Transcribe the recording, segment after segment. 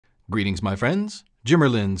Greetings, my friends.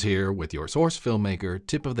 Jimmerlins here with your Source Filmmaker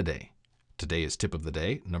Tip of the Day. Today is Tip of the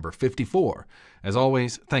Day, number 54. As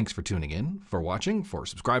always, thanks for tuning in, for watching, for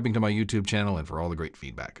subscribing to my YouTube channel, and for all the great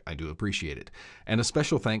feedback. I do appreciate it. And a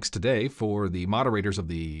special thanks today for the moderators of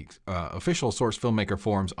the official Source Filmmaker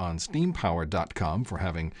forums on steampower.com for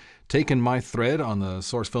having taken my thread on the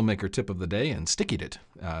Source Filmmaker Tip of the Day and stickied it.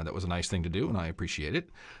 That was a nice thing to do, and I appreciate it.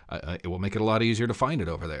 It will make it a lot easier to find it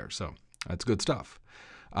over there, so that's good stuff.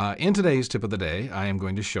 In today's tip of the day, I am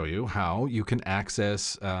going to show you how you can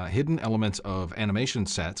access hidden elements of animation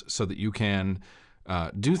sets so that you can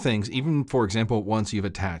do things, even, for example, once you've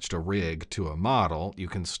attached a rig to a model, you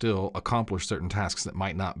can still accomplish certain tasks that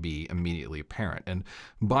might not be immediately apparent. And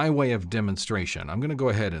by way of demonstration, I'm going to go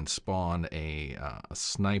ahead and spawn a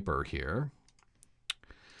sniper here.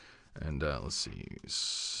 And let's see,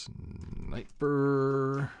 sniper,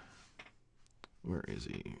 where is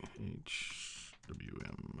he?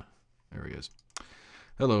 WM. There he is.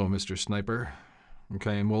 Hello, Mr. Sniper.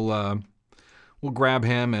 Okay, and we'll grab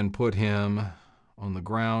him and put him on the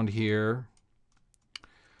ground here.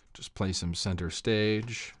 Just place him center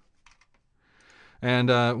stage. And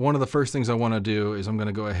one of the first things I want to do is I'm going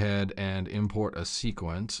to go ahead and import a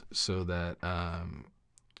sequence so that,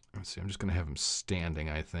 let's see, I'm just going to have him standing,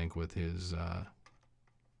 I think, with his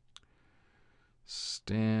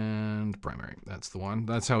stand primary. That's the one.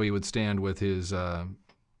 That's how he would stand with his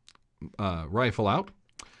rifle out.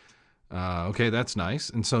 Okay, that's nice.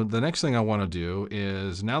 And so the next thing I want to do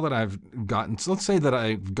is, now that I've gotten, so let's say that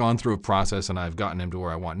I've gone through a process and I've gotten him to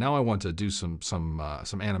where I want. Now I want to do some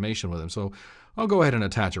animation with him. So I'll go ahead and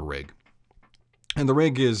attach a rig. And the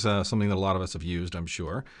rig is something that a lot of us have used, I'm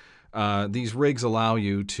sure. These rigs allow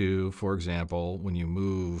you to, for example, when you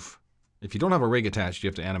move, if you don't have a rig attached, you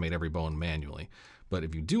have to animate every bone manually. But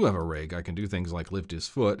if you do have a rig, I can do things like lift his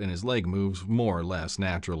foot, and his leg moves more or less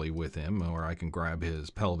naturally with him, or I can grab his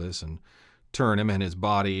pelvis and turn him, and his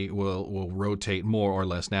body will rotate more or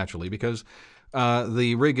less naturally, because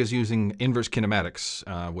the rig is using inverse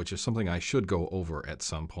kinematics, which is something I should go over at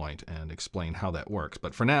some point and explain how that works.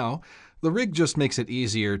 But for now, the rig just makes it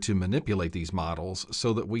easier to manipulate these models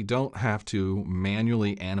so that we don't have to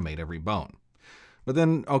manually animate every bone. But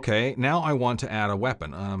then, okay, now I want to add a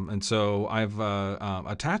weapon. And so I've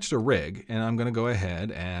attached a rig, and I'm going to go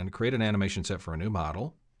ahead and create an animation set for a new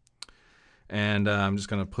model. And I'm just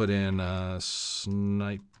going to put in a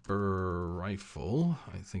sniper rifle.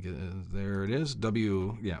 I think there it is.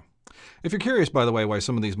 W, yeah. If you're curious, by the way, why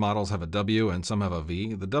some of these models have a W and some have a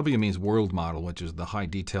V, the W means world model, which is the high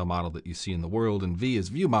detail model that you see in the world, and V is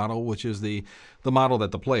view model, which is the model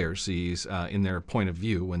that the player sees in their point of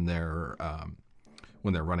view when they're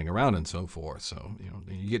running around and so forth. So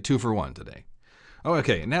you get 2 for 1 today. Oh,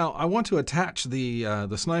 okay. Now I want to attach the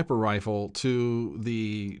sniper rifle to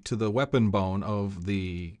the weapon bone of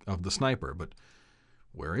the sniper, but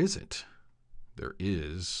where is it? There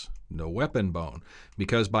is no weapon bone,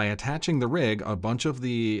 because by attaching the rig, a bunch of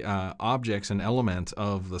the objects and elements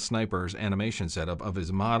of the sniper's animation setup of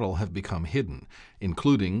his model have become hidden,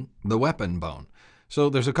 including the weapon bone. So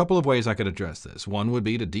there's a couple of ways I could address this. One would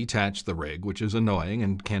be to detach the rig, which is annoying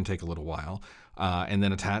and can take a little while, and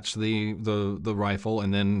then attach the rifle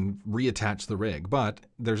and then reattach the rig. But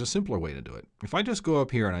there's a simpler way to do it. If I just go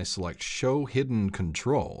up here and I select Show Hidden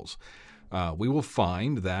Controls, we will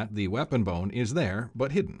find that the weapon bone is there,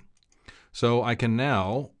 but hidden. So I can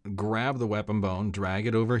now grab the weapon bone, drag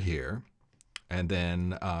it over here, and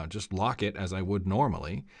then just lock it as I would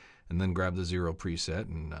normally, and then grab the 0 preset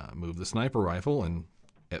and move the sniper rifle, and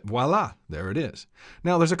voila, there it is.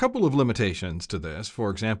 Now, there's a couple of limitations to this. For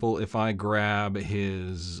example, if I grab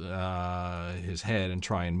his head and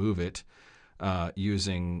try and move it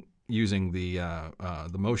using the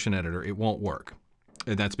motion editor, it won't work.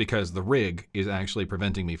 And that's because the rig is actually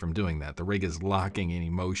preventing me from doing that. The rig is locking any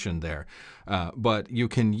motion there. But you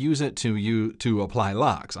can use it to apply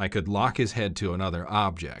locks. I could lock his head to another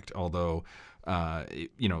object, although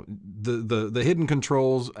the hidden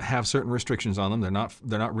controls have certain restrictions on them.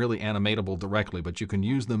 They're not really animatable directly, but you can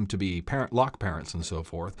use them to be lock parents and so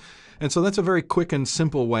forth. And so that's a very quick and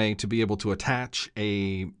simple way to be able to attach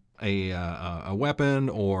a weapon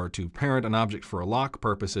or to parent an object for lock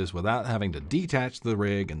purposes without having to detach the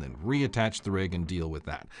rig and then reattach the rig and deal with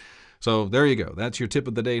that. So there you go. That's your tip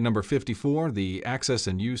of the day, number 54, the access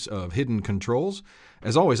and use of hidden controls.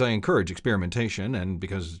 As always, I encourage experimentation, and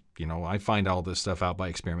because, I find all this stuff out by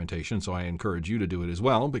experimentation, so I encourage you to do it as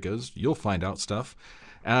well, because you'll find out stuff,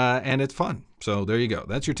 and it's fun. So there you go.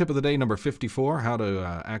 That's your tip of the day, number 54, how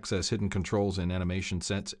to access hidden controls in animation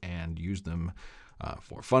sets and use them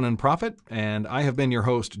for fun and profit. And I have been your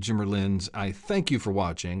host, Jimmer Lins. I thank you for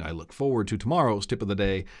watching. I look forward to tomorrow's tip of the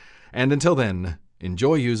day. And until then,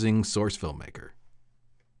 enjoy using Source Filmmaker.